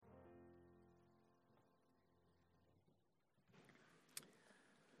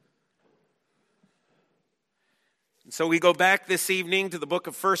So we go back this evening to the book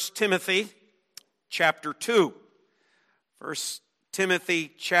of 1 Timothy, chapter 2. 1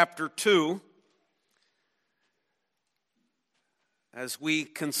 Timothy, chapter 2. As we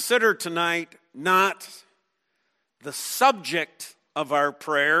consider tonight not the subject of our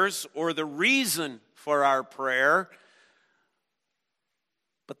prayers or the reason for our prayer,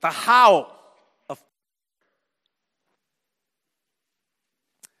 but the how of.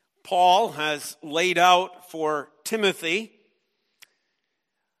 Paul has laid out for Timothy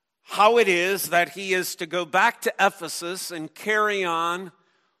how it is that he is to go back to Ephesus and carry on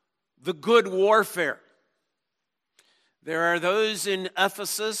the good warfare. There are those in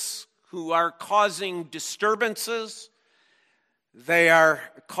Ephesus who are causing disturbances. They are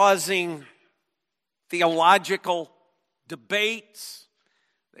causing theological debates.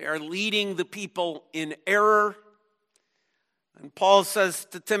 They are leading the people in error. And Paul says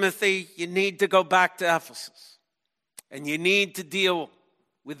to Timothy, you need to go back to Ephesus. And you need to deal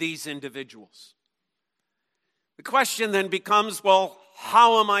with these individuals. The question then becomes, well,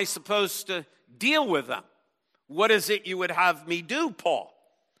 how am I supposed to deal with them? What is it you would have me do, Paul?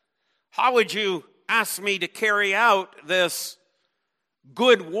 How would you ask me to carry out this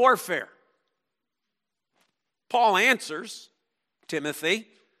good warfare? Paul answers Timothy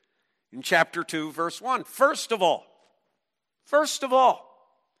in chapter 2, verse 1. First of all,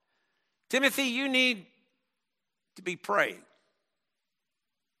 Timothy, you need to be praying.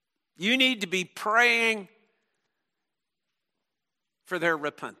 You need to be praying for their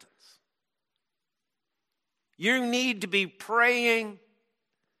repentance. You need to be praying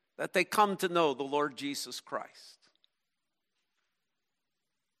that they come to know the Lord Jesus Christ.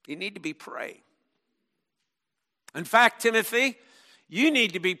 You need to be praying. In fact, Timothy, you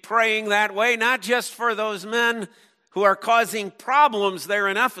need to be praying that way, not just for those men who are causing problems there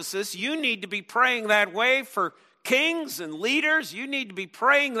in Ephesus. You need to be praying that way for kings and leaders. You need to be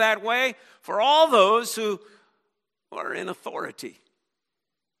praying that way for all those who are in authority.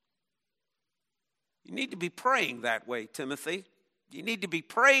 You need to be praying that way, Timothy. You need to be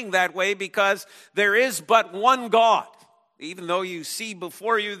praying that way because there is but one God. Even though you see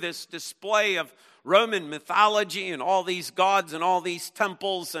before you this display of Roman mythology and all these gods and all these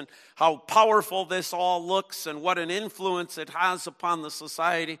temples and how powerful this all looks and what an influence it has upon the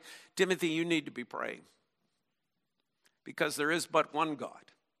society, Timothy, you need to be praying. Because there is but one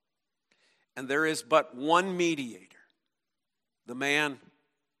God. And there is but one mediator. The man,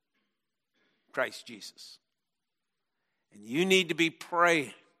 Christ Jesus. And you need to be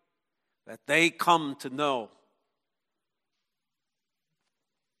praying that they come to know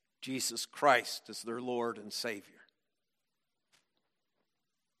Jesus Christ as their Lord and Savior.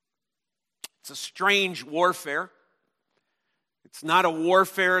 It's a strange warfare. It's not a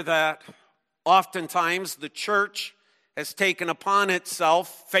warfare that oftentimes the church has taken upon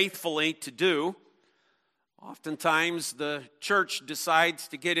itself faithfully to do. Oftentimes the church decides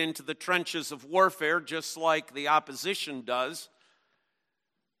to get into the trenches of warfare just like the opposition does.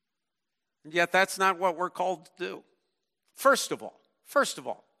 And yet that's not what we're called to do. First of all,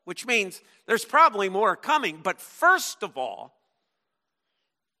 which means there's probably more coming, but first of all,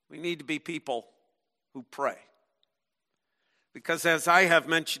 we need to be people who pray. Because as I have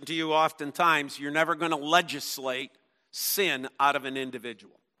mentioned to you oftentimes, you're never going to legislate sin out of an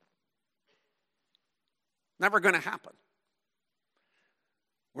individual. Never going to happen.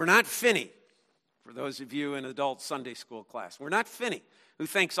 We're not Finney, for those of you in adult Sunday school class. We're not Finney, who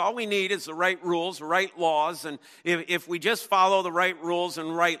thinks all we need is the right rules, the right laws, and if we just follow the right rules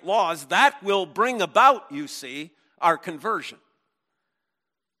and right laws, that will bring about, you see, our conversion.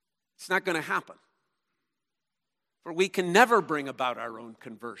 It's not going to happen. For we can never bring about our own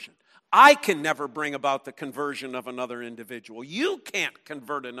conversion. I can never bring about the conversion of another individual. You can't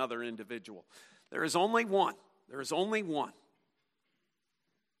convert another individual. There is only one. There is only one.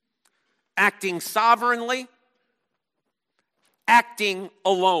 Acting sovereignly, acting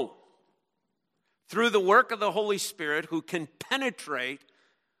alone through the work of the Holy Spirit who can penetrate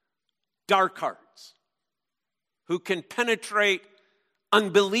dark hearts, who can penetrate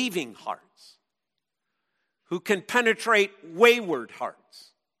unbelieving hearts, who can penetrate wayward hearts.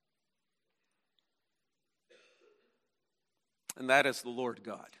 And that is the Lord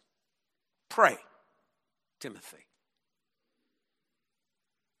God. Pray, Timothy.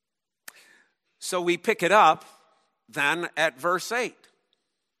 So we pick it up then at verse 8.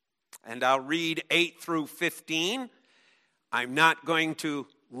 And I'll read 8 through 15. I'm not going to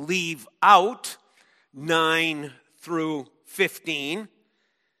leave out 9 through 15.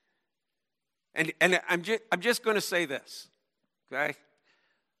 And I'm just going to say this, okay?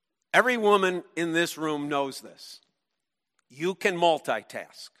 Every woman in this room knows this. You can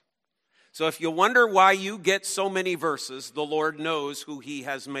multitask. So if you wonder why you get so many verses, the Lord knows who he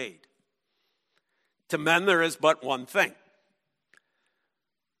has made. To men, there is but one thing.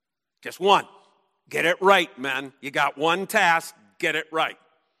 Just one. Get it right, men. You got one task, get it right.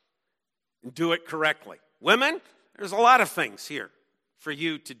 And do it correctly. Women, there's a lot of things here for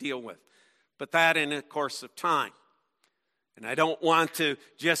you to deal with. But that in a course of time. And I don't want to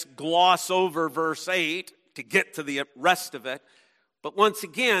just gloss over verse 8 to get to the rest of it. But once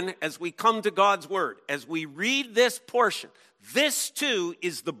again, as we come to God's word, as we read this portion, this too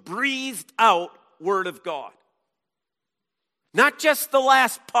is the breathed out word of God. Not just the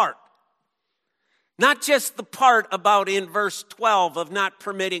last part. Not just the part about in verse 12 of not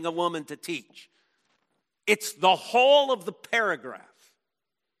permitting a woman to teach. It's the whole of the paragraph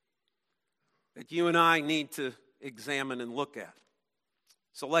that you and I need to examine and look at.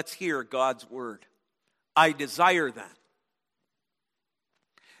 So let's hear God's word. I desire then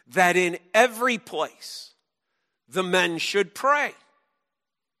that in every place the men should pray,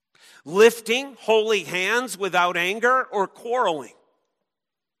 lifting holy hands without anger or quarreling.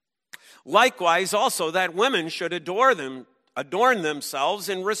 Likewise also that women should adorn themselves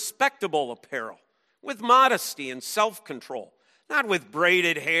in respectable apparel, with modesty and self-control, not with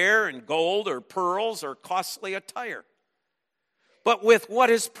braided hair and gold or pearls or costly attire, but with what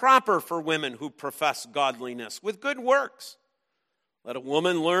is proper for women who profess godliness, with good works. Let a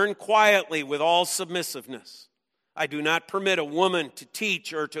woman learn quietly with all submissiveness. I do not permit a woman to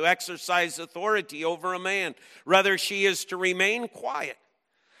teach or to exercise authority over a man. Rather, she is to remain quiet.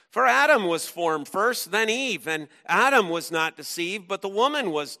 For Adam was formed first, then Eve, and Adam was not deceived, but the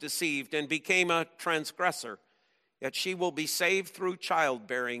woman was deceived and became a transgressor. Yet she will be saved through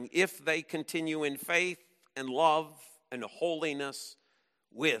childbearing if they continue in faith and love and holiness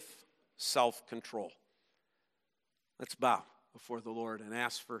with self-control. Let's bow before the Lord and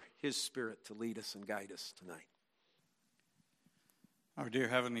ask for his Spirit to lead us and guide us tonight. Our dear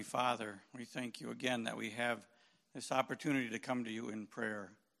Heavenly Father, we thank you again that we have this opportunity to come to you in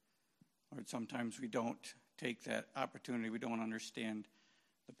prayer. Lord, sometimes we don't take that opportunity. We don't understand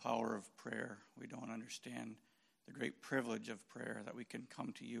the power of prayer. We don't understand the great privilege of prayer, that we can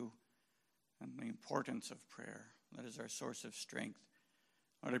come to you, and the importance of prayer. That is our source of strength.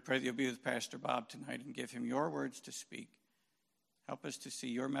 Lord, I pray that you'll be with Pastor Bob tonight and give him your words to speak. Help us to see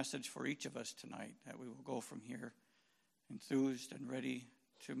your message for each of us tonight, that we will go from here enthused and ready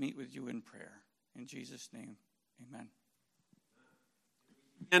to meet with you in prayer. In Jesus' name, amen.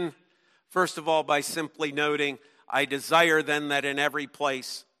 And first of all, by simply noting, I desire then that in every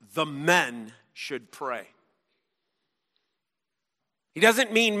place the men should pray. He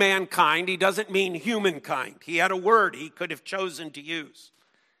doesn't mean mankind. He doesn't mean humankind. He had a word he could have chosen to use.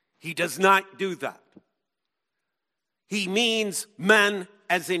 He does not do that. He means men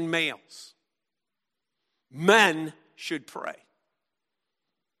as in males. Men should pray.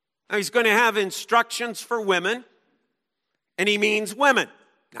 Now he's going to have instructions for women, and he means women,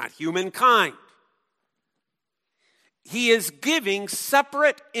 not humankind. He is giving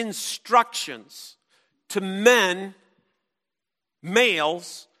separate instructions to men,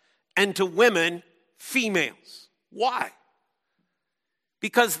 males, and to women, females. Why?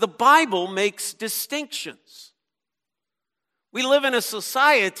 Because the Bible makes distinctions. We live in a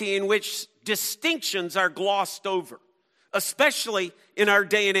society in which distinctions are glossed over, especially in our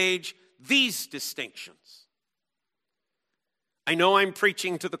day and age, these distinctions. I know I'm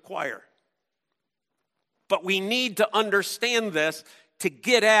preaching to the choir, but we need to understand this to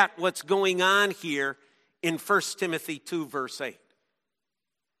get at what's going on here in 1 Timothy 2, verse 8.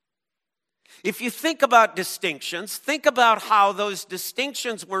 If you think about distinctions, think about how those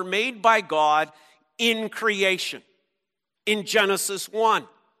distinctions were made by God in creation. In Genesis 1,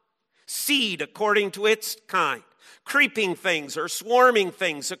 seed according to its kind, creeping things or swarming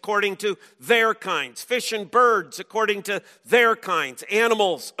things according to their kinds, fish and birds according to their kinds,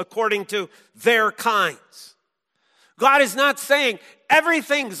 animals according to their kinds. God is not saying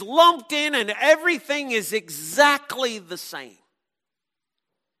everything's lumped in and everything is exactly the same.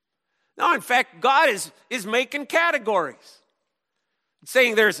 No, in fact, God is making categories.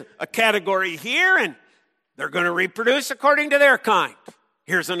 Saying there's a category here and they're going to reproduce according to their kind.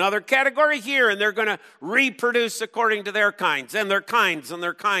 Here's another category here, and they're going to reproduce according to their kinds, and their kinds, and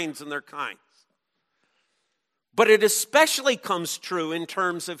their kinds, and their kinds. But it especially comes true in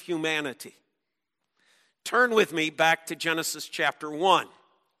terms of humanity. Turn with me back to Genesis chapter 1,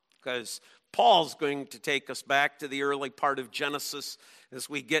 because Paul's going to take us back to the early part of Genesis as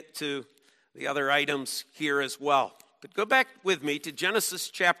we get to the other items here as well. But go back with me to Genesis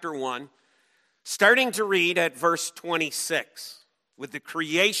chapter 1. Starting to read at verse 26 with the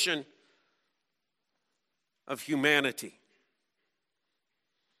creation of humanity.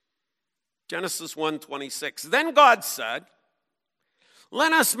 Genesis 1:26. Then God said,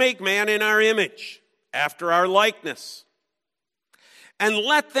 "Let us make man in our image, after our likeness, and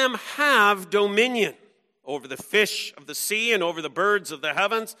let them have dominion over the fish of the sea and over the birds of the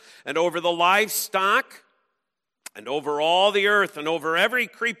heavens and over the livestock and over all the earth and over every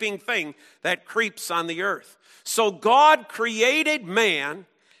creeping thing that creeps on the earth." So God created man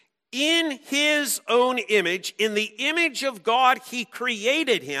in his own image. In the image of God, he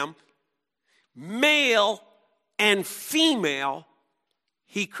created him. Male and female,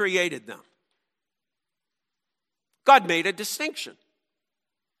 he created them. God made a distinction.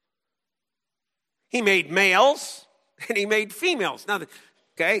 He made males and he made females. Now,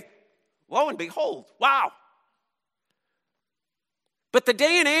 okay, lo and behold, wow. But the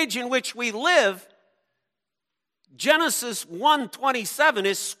day and age in which we live, Genesis 1:27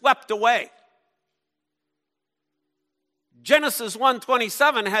 is swept away. Genesis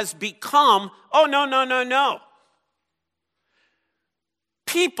 1:27 has become, oh, no.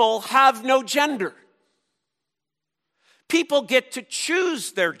 People have no gender. People get to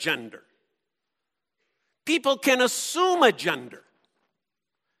choose their gender. People can assume a gender.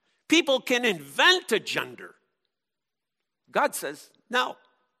 People can invent a gender. God says, no.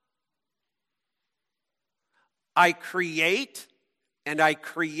 I create, and I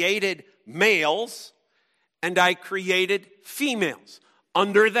created males, and I created females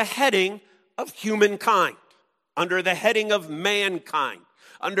under the heading of humankind, under the heading of mankind,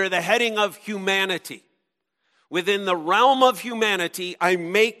 under the heading of humanity. Within the realm of humanity, I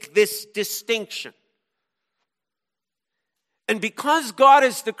make this distinction. And because God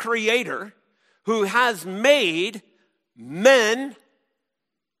is the creator who has made men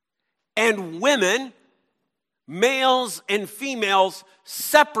and women, males and females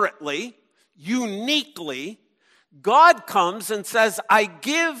separately, uniquely, God comes and says, I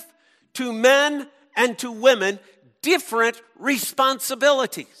give to men and to women different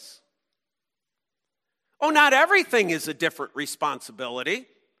responsibilities. Oh, not everything is a different responsibility.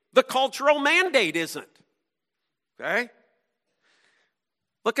 The cultural mandate isn't. Okay?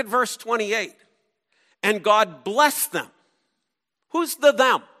 Look at verse 28. And God blessed them. Who's the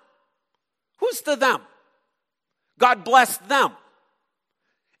them? Who's the them? God blessed them.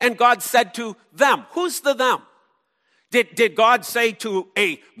 And God said to them. Who's the them? Did God say to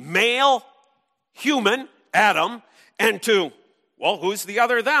a male human, Adam, and to, well, who's the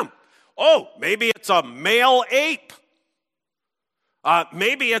other them? Oh, maybe it's a male ape.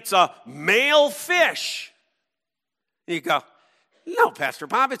 Maybe it's a male fish. You go, no, Pastor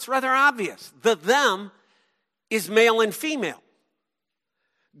Bob, it's rather obvious. The them is male and female.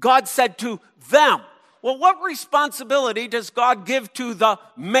 God said to them. Well, what responsibility does God give to the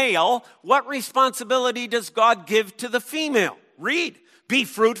male? What responsibility does God give to the female? Read. Be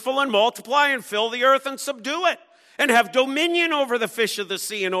fruitful and multiply and fill the earth and subdue it, and have dominion over the fish of the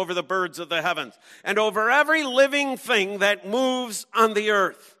sea and over the birds of the heavens and over every living thing that moves on the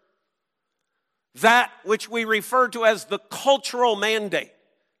earth. That which we refer to as the cultural mandate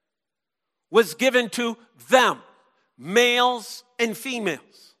was given to them, males and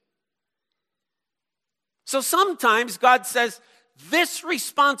females. So sometimes God says, this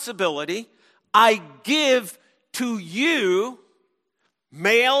responsibility I give to you,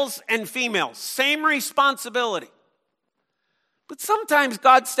 males and females. Same responsibility. But sometimes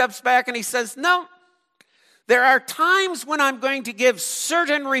God steps back and he says, no, there are times when I'm going to give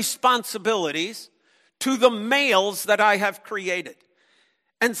certain responsibilities to the males that I have created.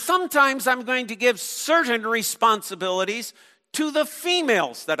 And sometimes I'm going to give certain responsibilities to the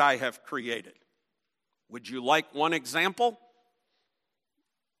females that I have created. Would you like one example?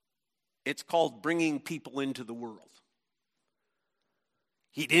 It's called bringing people into the world.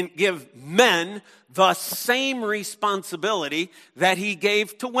 He didn't give men the same responsibility that he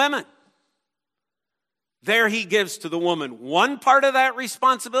gave to women. There he gives to the woman one part of that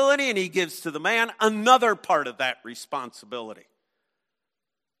responsibility, and he gives to the man another part of that responsibility.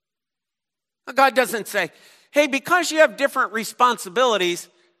 Now, God doesn't say, hey, because you have different responsibilities,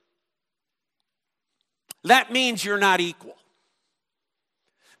 that means you're not equal.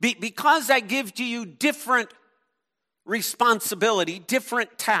 Because I give to you different responsibility,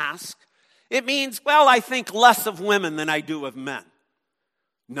 different task, it means, well, I think less of women than I do of men.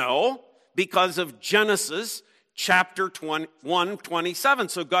 No, because of Genesis chapter 1:27.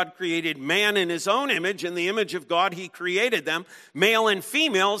 So God created man in his own image. In the image of God, he created them. Male and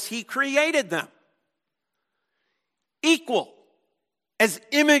females, he created them. Equal as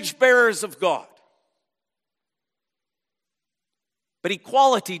image bearers of God. But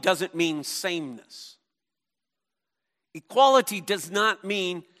equality doesn't mean sameness. Equality does not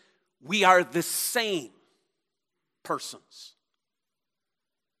mean we are the same persons.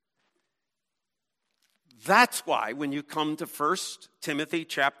 That's why when you come to 1 Timothy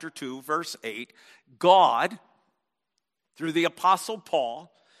chapter 2, verse 8, God, through the Apostle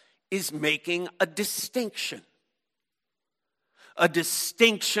Paul, is making a distinction. A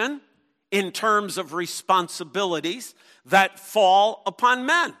distinction in terms of responsibilities that fall upon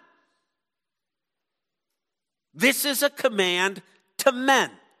men. This is a command to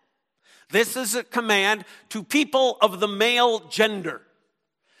men. This is a command to people of the male gender.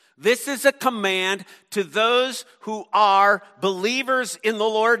 This is a command to those who are believers in the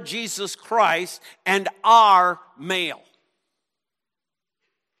Lord Jesus Christ and are male.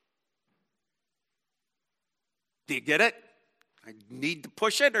 Do you get it? I need to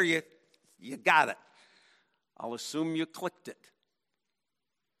push it, or you got it? I'll assume you clicked it.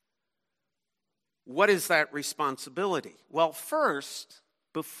 What is that responsibility? Well, first,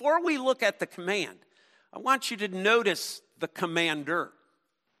 before we look at the command, I want you to notice the commander.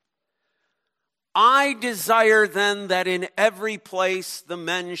 I desire then that in every place the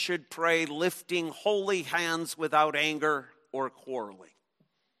men should pray, lifting holy hands without anger or quarreling.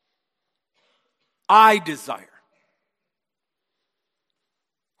 I desire.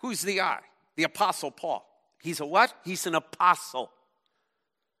 Who's the I? The Apostle Paul. He's a what? He's an apostle.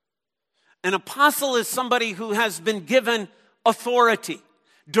 An apostle is somebody who has been given authority,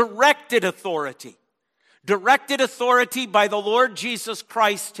 directed authority by the Lord Jesus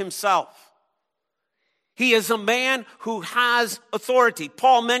Christ himself. He is a man who has authority.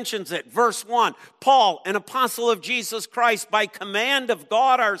 Paul mentions it, verse 1. Paul, an apostle of Jesus Christ, by command of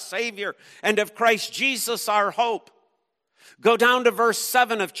God our Savior and of Christ Jesus our hope. Go down to verse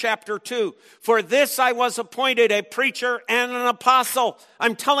 7 of chapter 2. For this I was appointed a preacher and an apostle.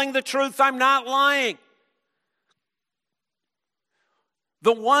 I'm telling the truth, I'm not lying.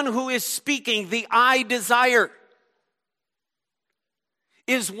 The one who is speaking, the I desire,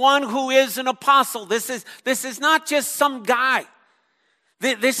 is one who is an apostle. This is not just some guy.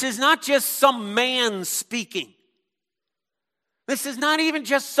 This is not just some man speaking. This is not even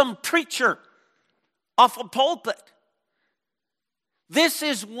just some preacher off a pulpit. This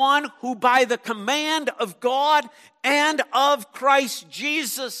is one who by the command of God and of Christ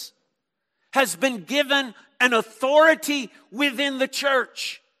Jesus has been given an authority within the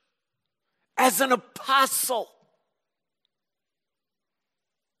church as an apostle.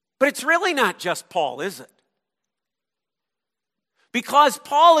 But it's really not just Paul, is it? Because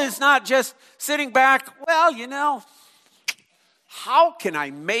Paul is not just sitting back, well, how can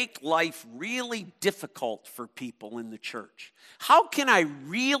I make life really difficult for people in the church? How can I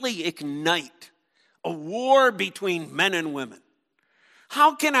really ignite a war between men and women?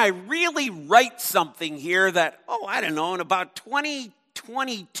 How can I really write something here that, in about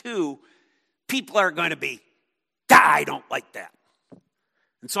 2022, people are going to be, I don't like that.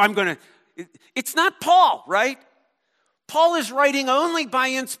 And so it's not Paul, right? Paul is writing only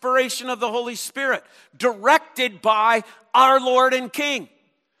by inspiration of the Holy Spirit, directed by our Lord and King,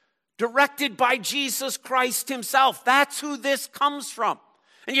 directed by Jesus Christ himself. That's who this comes from.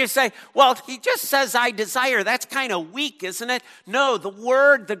 And you say, well, he just says, I desire. That's kind of weak, isn't it? No,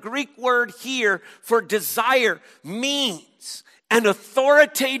 the Greek word here for desire means an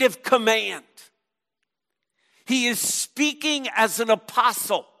authoritative command. He is speaking as an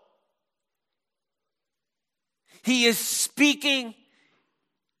apostle. He is speaking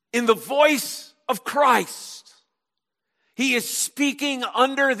in the voice of Christ. He is speaking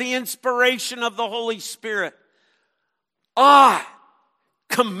under the inspiration of the Holy Spirit. I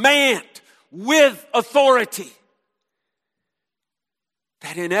command with authority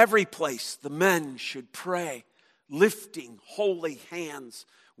that in every place the men should pray, lifting holy hands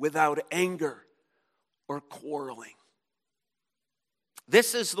without anger or quarreling.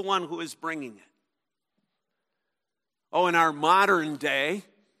 This is the one who is bringing it. In our modern day,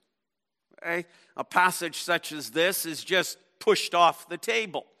 a passage such as this is just pushed off the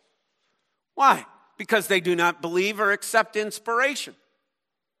table. Why? Because they do not believe or accept inspiration.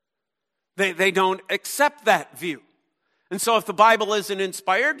 They don't accept that view. And so if the Bible isn't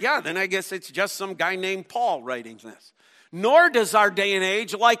inspired, then I guess it's just some guy named Paul writing this. Nor does our day and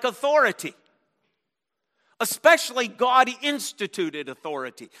age like authority. Especially God-instituted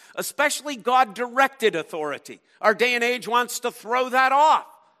authority. Especially God-directed authority. Our day and age wants to throw that off.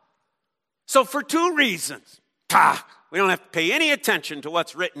 So for two reasons. We don't have to pay any attention to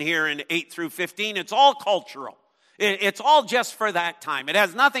what's written here in 8 through 15. It's all cultural. It's all just for that time. It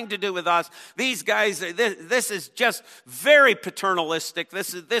has nothing to do with us. These guys, this is just very paternalistic.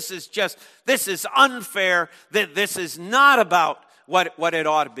 This is unfair. This is not about what it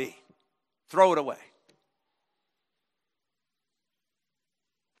ought to be. Throw it away.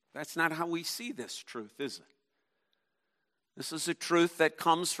 That's not how we see this truth, is it? This is a truth that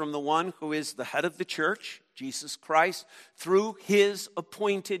comes from the one who is the head of the church, Jesus Christ, through his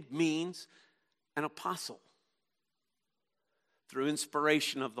appointed means, an apostle, through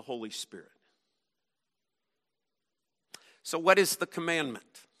inspiration of the Holy Spirit. So what is the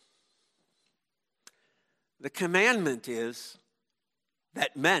commandment? The commandment is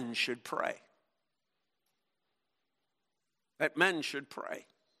that men should pray. That men should pray.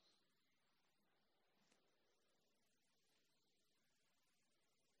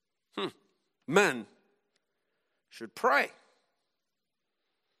 Men should pray.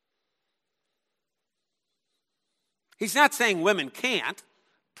 He's not saying women can't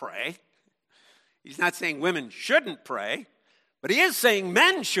pray. He's not saying women shouldn't pray, but he is saying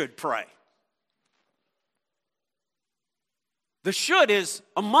men should pray. The should is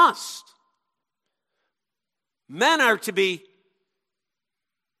a must. Men are to be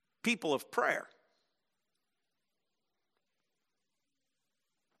people of prayer.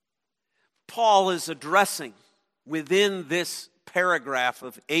 Paul is addressing within this paragraph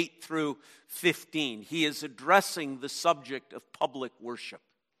of 8 through 15, he is addressing the subject of public worship.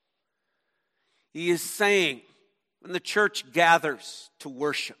 He is saying, when the church gathers to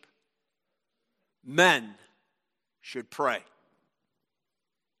worship, men should pray.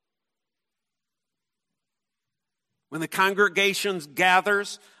 When the congregation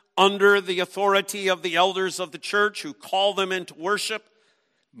gathers under the authority of the elders of the church who call them into worship,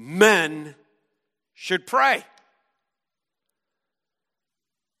 men should pray.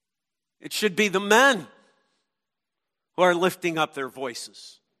 It should be the men who are lifting up their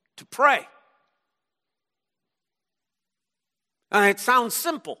voices to pray. And it sounds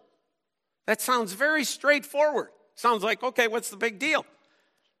simple. That sounds very straightforward. Sounds like, okay, what's the big deal?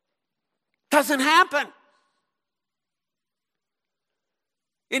 Doesn't happen.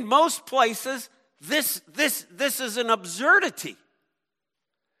 In most places, this is an absurdity.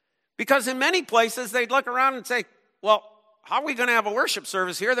 Because in many places, they'd look around and say, well, how are we going to have a worship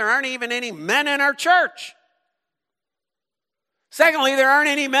service here? There aren't even any men in our church. Secondly, there aren't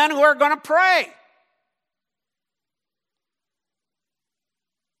any men who are going to pray.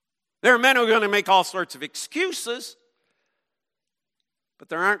 There are men who are going to make all sorts of excuses, but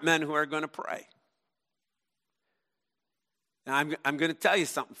there aren't men who are going to pray. Now, I'm going to tell you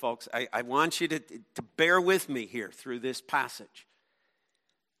something, folks. I want you to bear with me here through this passage.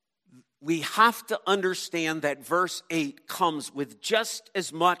 We have to understand that verse 8 comes with just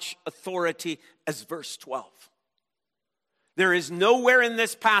as much authority as verse 12. There is nowhere in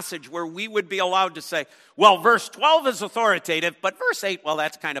this passage where we would be allowed to say, well, verse 12 is authoritative, but verse 8, well,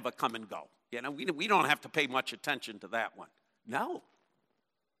 that's kind of a come and go. You know, we don't have to pay much attention to that one. No.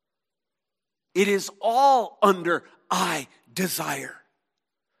 It is all under I desire.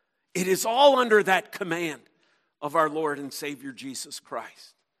 It is all under that command of our Lord and Savior Jesus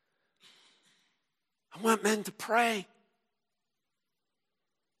Christ. I want men to pray.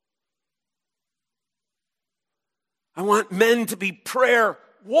 I want men to be prayer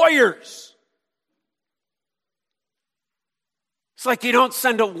warriors. It's like you don't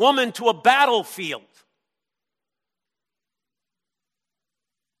send a woman to a battlefield.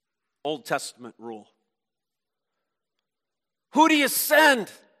 Old Testament rule. Who do you send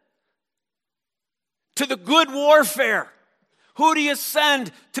to the good warfare? Who do you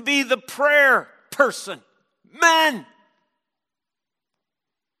send to be the prayer person? Men.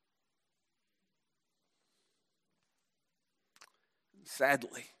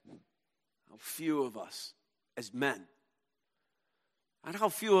 Sadly, how few of us as men, not how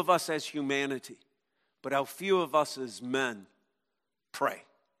few of us as humanity, but how few of us as men pray.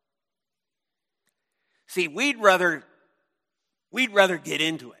 See, we'd rather get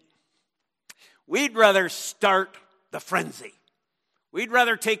into it. We'd rather start the frenzy. We'd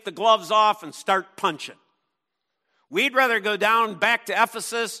rather take the gloves off and start punching. We'd rather go down back to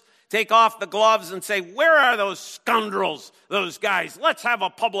Ephesus, take off the gloves and say, where are those scoundrels, those guys? Let's have a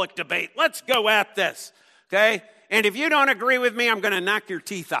public debate. Let's go at this, okay? And if you don't agree with me, I'm going to knock your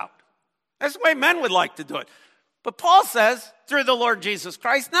teeth out. That's the way men would like to do it. But Paul says, through the Lord Jesus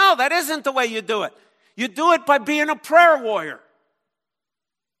Christ, no, that isn't the way you do it. You do it by being a prayer warrior.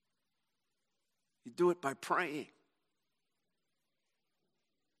 You do it by praying.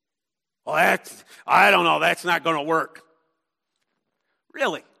 Well, I don't know, that's not going to work.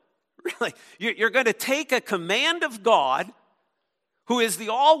 Really? Like, you're going to take a command of God, who is the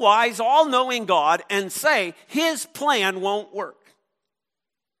all-wise, all-knowing God, and say his plan won't work.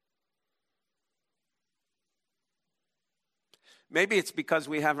 Maybe it's because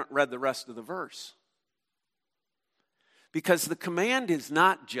we haven't read the rest of the verse. Because the command is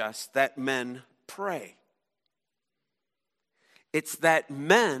not just that men pray. It's that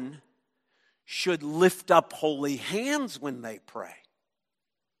men should lift up holy hands when they pray.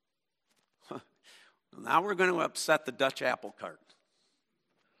 Now we're going to upset the Dutch apple cart.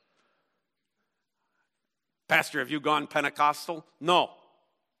 Pastor, have you gone Pentecostal? No.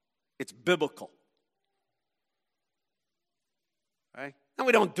 It's biblical. Right? And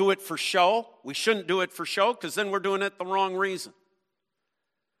we don't do it for show. We shouldn't do it for show because then we're doing it the wrong reason.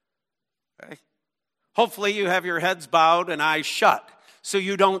 Okay? Hopefully you have your heads bowed and eyes shut so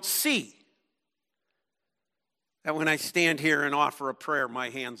you don't see that when I stand here and offer a prayer, my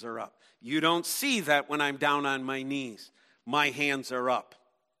hands are up. You don't see that when I'm down on my knees, my hands are up.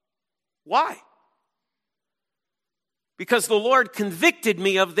 Why? Because the Lord convicted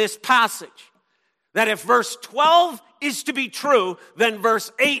me of this passage. That if verse 12 is to be true, then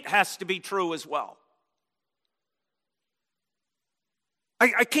verse 8 has to be true as well.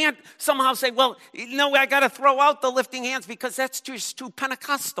 I can't somehow say, well, no, I got to throw out the lifting hands because that's just too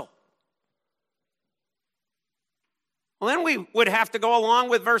Pentecostal. Well, then we would have to go along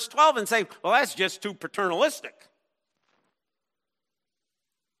with verse 12 and say, well, that's just too paternalistic.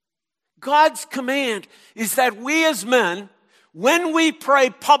 God's command is that we as men, when we pray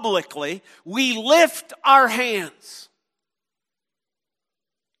publicly, we lift our hands.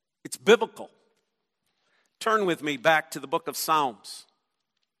 It's biblical. Turn with me back to the book of Psalms.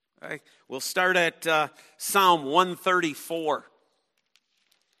 Okay? We'll start at Psalm 134.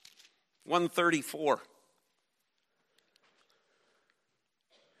 134.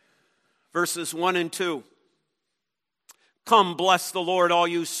 Verses 1 and 2. Come, bless the Lord, all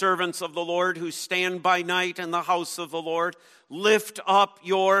you servants of the Lord who stand by night in the house of the Lord. Lift up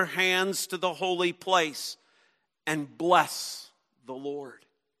your hands to the holy place and bless the Lord.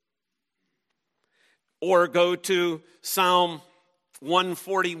 Or go to Psalm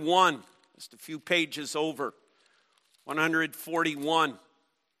 141, just a few pages over. 141.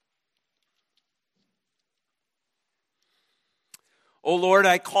 O Lord,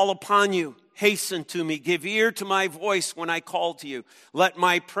 I call upon you. Hasten to me. Give ear to my voice when I call to you. Let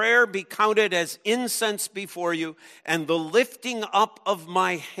my prayer be counted as incense before you, and the lifting up of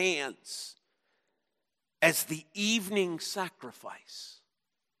my hands as the evening sacrifice.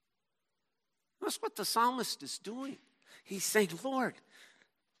 That's what the psalmist is doing. He's saying, Lord,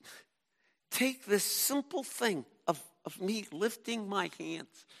 take this simple thing of me lifting my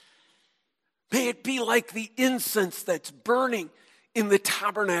hands. May it be like the incense that's burning in the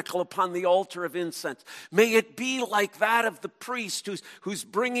tabernacle upon the altar of incense. May it be like that of the priest who's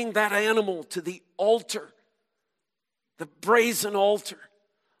bringing that animal to the altar, the brazen altar.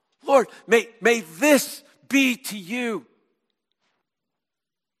 Lord, may this be to you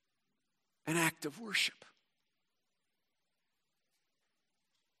an act of worship.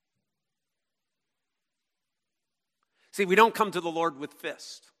 See, we don't come to the Lord with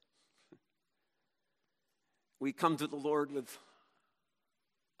fists. We come to the Lord with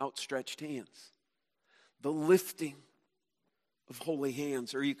outstretched hands. The lifting of holy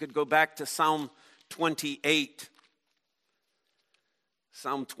hands. Or you could go back to Psalm 28.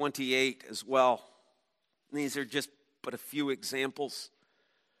 Psalm 28 as well. These are just but a few examples.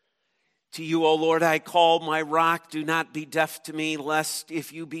 To you, O Lord, I call, my rock, do not be deaf to me, lest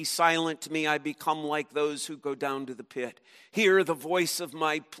if you be silent to me, I become like those who go down to the pit. Hear the voice of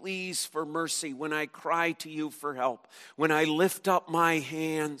my pleas for mercy when I cry to you for help, when I lift up my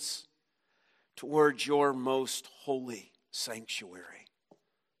hands towards your most holy sanctuary.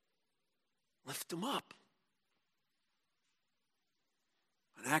 Lift them up.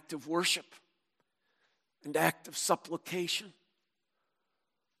 An act of worship, an act of supplication.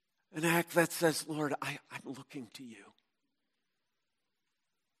 An act that says, Lord, I'm looking to you.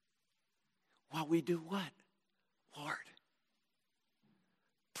 While we do what? Lord,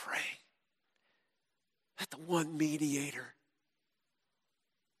 pray that the one mediator,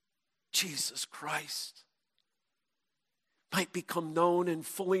 Jesus Christ, might become known and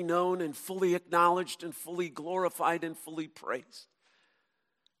fully acknowledged and fully glorified and fully praised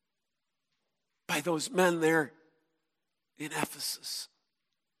by those men there in Ephesus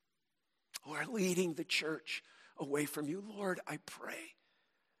who are leading the church away from you. Lord, I pray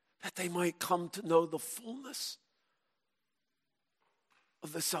that they might come to know the fullness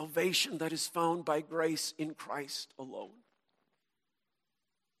of the salvation that is found by grace in Christ alone.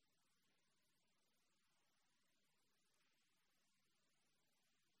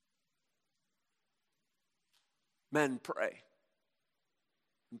 Men, pray.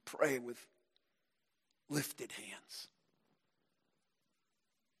 And pray with lifted hands.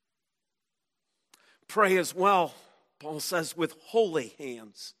 Pray as well, Paul says, with holy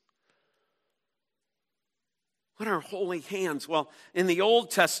hands. What are holy hands? Well, in the Old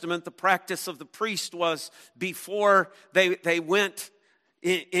Testament, the practice of the priest was before they went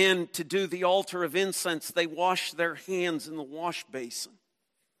in to do the altar of incense, they washed their hands in the wash basin.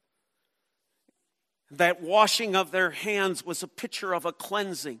 That washing of their hands was a picture of a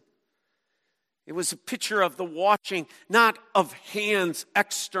cleansing. It was a picture of the washing, not of hands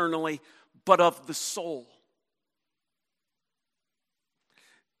externally, but of the soul.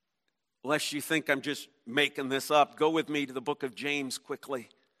 Lest you think I'm just making this up, go with me to the book of James quickly.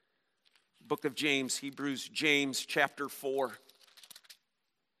 Book of James, James chapter 4.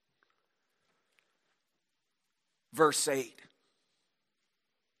 Verse 8.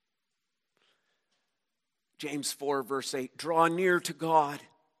 James 4, verse 8. Draw near to God,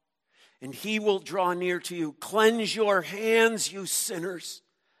 and he will draw near to you. Cleanse your hands, you sinners,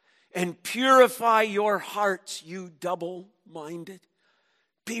 and purify your hearts, you double-minded.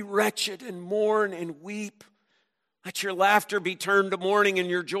 Be wretched and mourn and weep. Let your laughter be turned to mourning and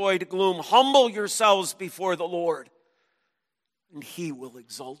your joy to gloom. Humble yourselves before the Lord, and he will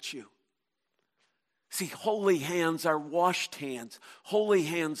exalt you. See, holy hands are washed hands. Holy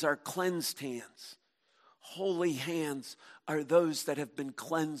hands are cleansed hands. Holy hands are those that have been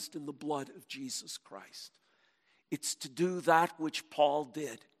cleansed in the blood of Jesus Christ. It's to do that which Paul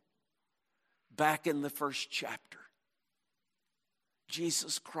did back in the first chapter.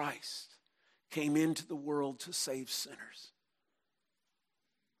 Jesus Christ came into the world to save sinners,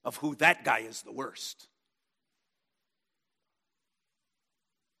 of who that guy is the worst.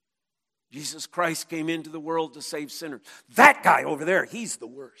 Jesus Christ came into the world to save sinners. That guy over there, he's the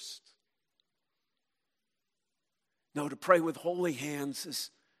worst. No, to pray with holy hands is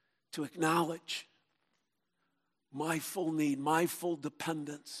to acknowledge my full need, my full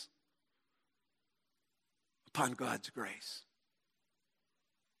dependence upon God's grace.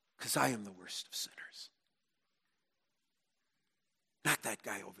 Because I am the worst of sinners. Not that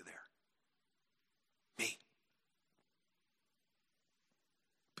guy over there. Me.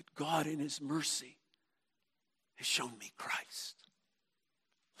 But God in his mercy has shown me Christ.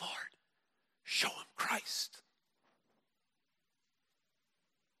 Lord, show him Christ.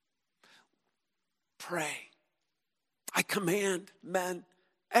 Pray. I command men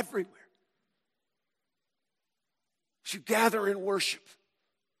everywhere. As you gather in worship,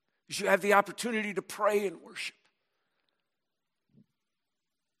 as you have the opportunity to pray and worship,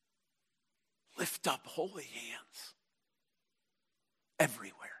 lift up holy hands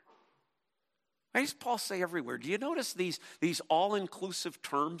everywhere. Why does Paul say everywhere? Do you notice these all-inclusive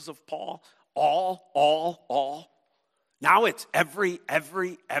terms of Paul? All. Now it's every.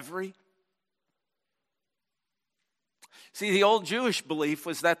 See, the old Jewish belief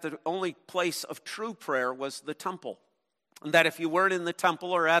was that the only place of true prayer was the temple. And that if you weren't in the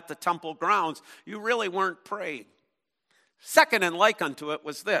temple or at the temple grounds, you really weren't praying. Second and like unto it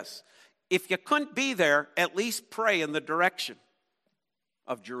was this. If you couldn't be there, at least pray in the direction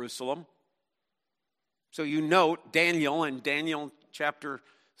of Jerusalem. So you note Daniel in Daniel chapter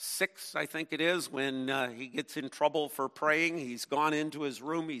 6, I think it is, when he gets in trouble for praying. He's gone into his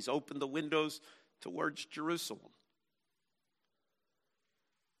room. He's opened the windows towards Jerusalem.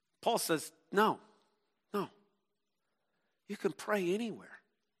 Paul says, no. You can pray anywhere.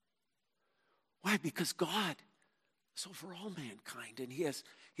 Why? Because God is over all mankind, and he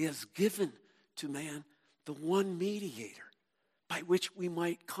has given to man the one mediator by which we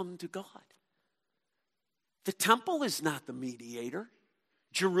might come to God. The temple is not the mediator.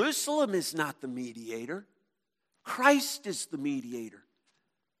 Jerusalem is not the mediator. Christ is the mediator.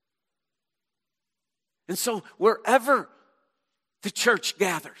 And so wherever the church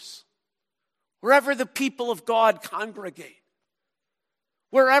gathers, wherever the people of God congregate,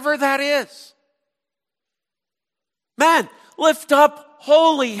 wherever that is, man, lift up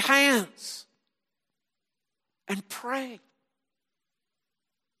holy hands and pray.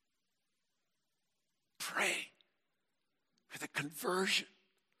 Pray for the conversion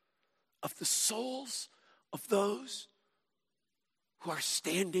of the souls of those who are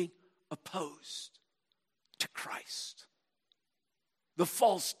standing opposed to Christ. The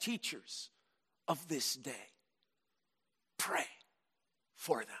false teachers of this day. Pray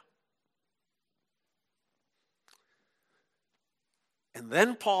for them. And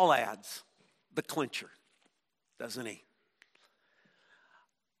then Paul adds the clincher, doesn't he?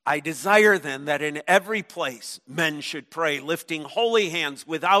 I desire then that in every place men should pray, lifting holy hands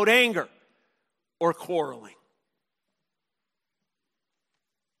without anger or quarreling.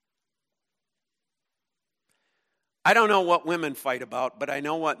 I don't know what women fight about, but I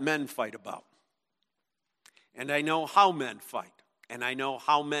know what men fight about. And I know how men fight. And I know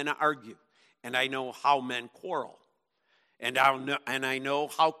how men argue. And I know how men quarrel. And I know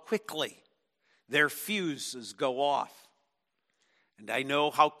how quickly their fuses go off. And I know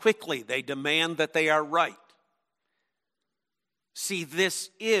how quickly they demand that they are right. See, this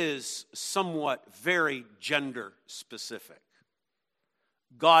is somewhat very gender specific.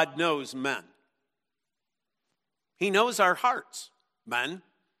 God knows men. He knows our hearts, men.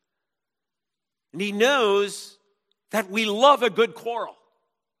 And He knows that we love a good quarrel.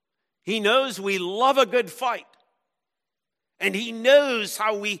 He knows we love a good fight. And He knows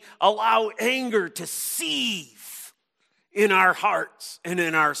how we allow anger to seethe in our hearts and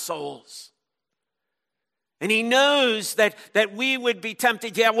in our souls. And He knows that we would be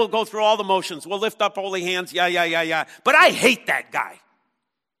tempted, yeah, we'll go through all the motions. We'll lift up holy hands, yeah. But I hate that guy.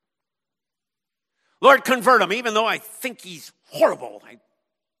 Lord, convert him, even though I think he's horrible. I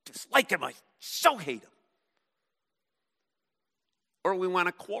dislike him. I so hate him. Or we want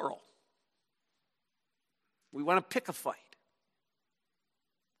to quarrel. We want to pick a fight.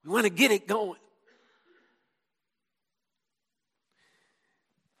 We want to get it going.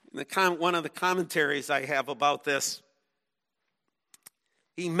 One of the commentaries I have about this,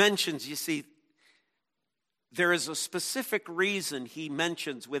 he mentions, you see, there is a specific reason he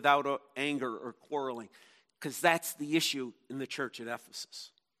mentions without anger or quarreling, because that's the issue in the church at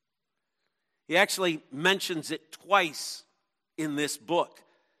Ephesus. He actually mentions it twice in this book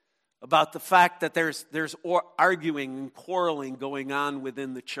about the fact that there's arguing and quarreling going on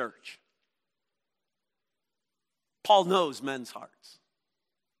within the church. Paul knows men's hearts.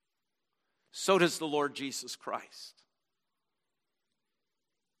 So does the Lord Jesus Christ.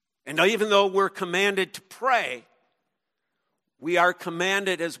 And even though we're commanded to pray, we are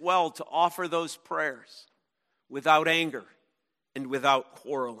commanded as well to offer those prayers without anger and without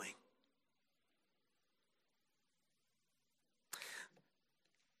quarreling.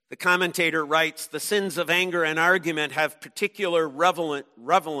 The commentator writes, the sins of anger and argument have particular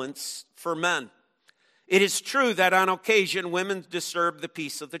relevance for men. It is true that on occasion women disturb the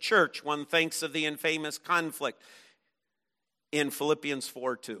peace of the church. One thinks of the infamous conflict in Philippians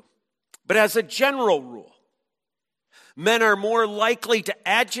 4:2. But as a general rule, men are more likely to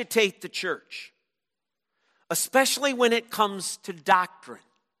agitate the church, especially when it comes to doctrine.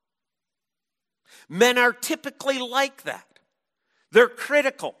 Men are typically like that. They're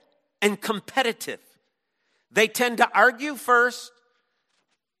critical and competitive. They tend to argue first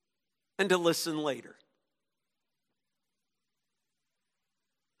and to listen later.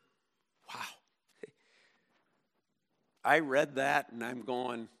 Wow. I read that and I'm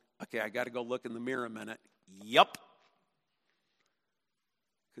going, okay, I got to go look in the mirror a minute. Yup.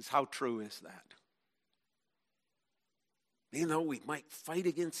 Because how true is that? You know, we might fight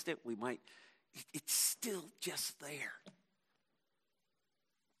against it. It's still just there.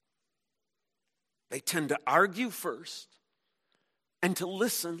 They tend to argue first and to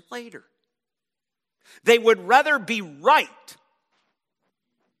listen later. They would rather be right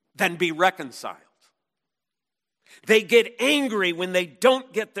than be reconciled. They get angry when they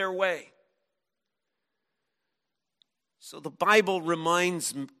don't get their way. So the Bible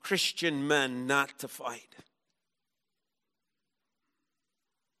reminds Christian men not to fight.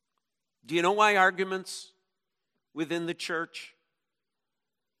 Do you know why arguments within the church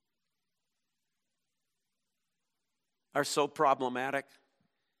are so problematic?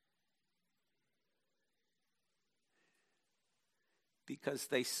 Because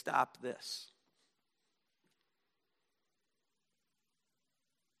they stop this.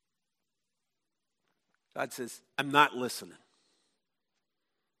 God says, I'm not listening.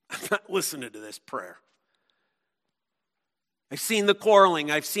 I'm not listening to this prayer. I've seen the quarreling.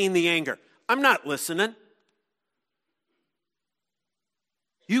 I've seen the anger. I'm not listening.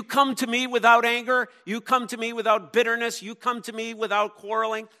 You come to me without anger. You come to me without bitterness. You come to me without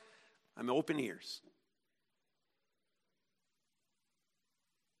quarreling. I'm open ears.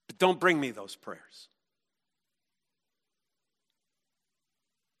 But don't bring me those prayers.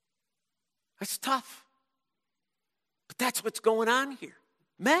 That's tough. But that's what's going on here.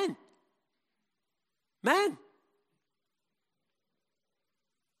 Men.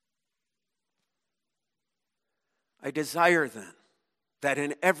 I desire then that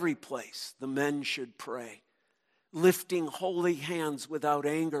in every place the men should pray, lifting holy hands without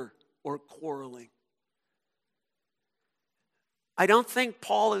anger or quarreling. I don't think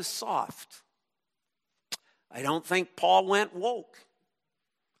Paul is soft. I don't think Paul went woke.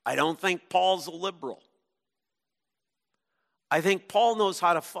 I don't think Paul's a liberal. I think Paul knows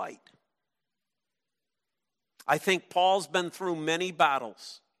how to fight. I think Paul's been through many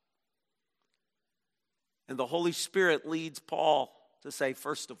battles. And the Holy Spirit leads Paul to say,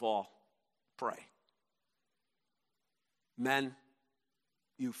 first of all, pray. Men,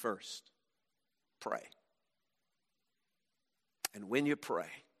 you first. Pray. And when you pray,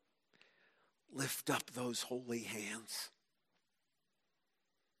 lift up those holy hands.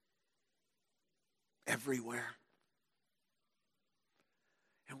 Everywhere.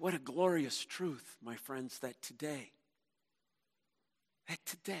 And what a glorious truth, my friends, that today,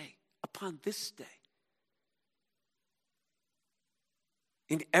 upon this day,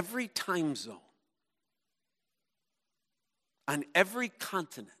 in every time zone, on every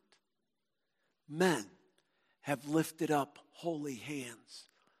continent, men have lifted up holy hands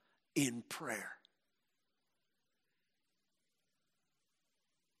in prayer.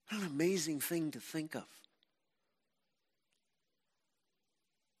 What an amazing thing to think of.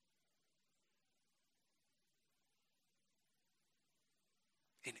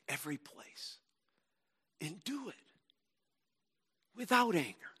 In every place. And do it without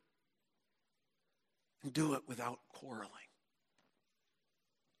anger. And do it without quarreling.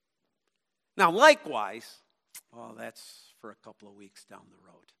 Now, likewise, that's for a couple of weeks down the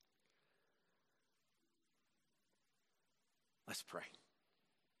road. Let's pray.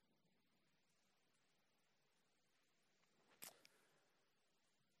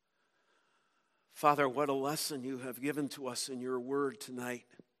 Father, what a lesson you have given to us in your word tonight.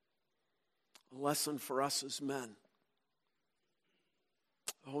 A lesson for us as men.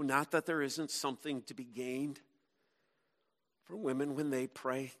 Oh, not that there isn't something to be gained for women when they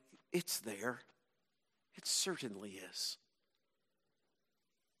pray. It's there. It certainly is.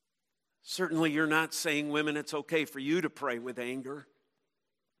 Certainly you're not saying, women, it's okay for you to pray with anger,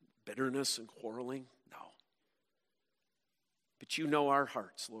 bitterness, and quarreling. No. But you know our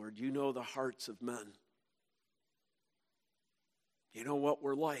hearts, Lord. You know the hearts of men. You know what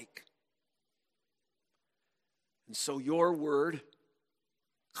we're like. And so your word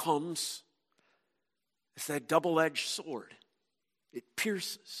comes as that double-edged sword. It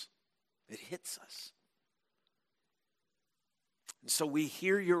pierces. It hits us. And so we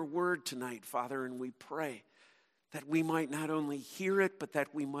hear your word tonight, Father, and we pray that we might not only hear it, but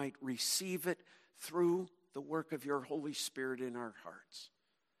that we might receive it through the work of your Holy Spirit in our hearts.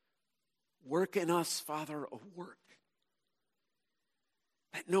 Work in us, Father, a work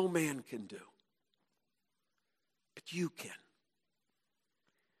that no man can do, but you can.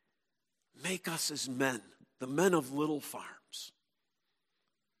 Make us as men, the men of Little Farms.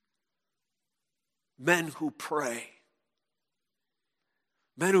 Men who pray.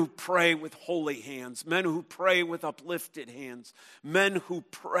 Men who pray with holy hands. Men who pray with uplifted hands. Men who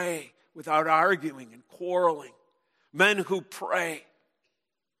pray without arguing and quarreling. Men who pray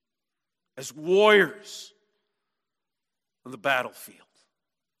as warriors on the battlefield.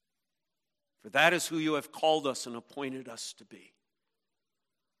 For that is who you have called us and appointed us to be.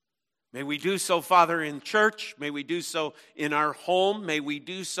 May we do so, Father, in church. May we do so in our home. May we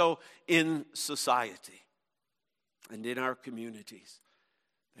do so in society and in our communities.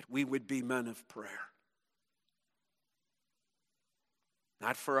 That we would be men of prayer.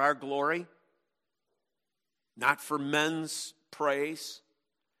 Not for our glory, not for men's praise,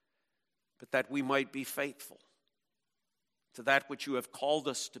 but that we might be faithful to that which you have called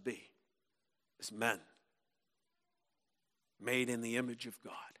us to be as men, made in the image of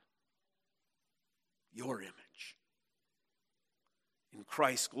God. Your image. In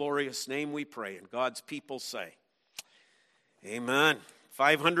Christ's glorious name we pray, and God's people say, amen.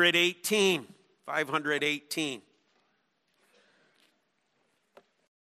 518.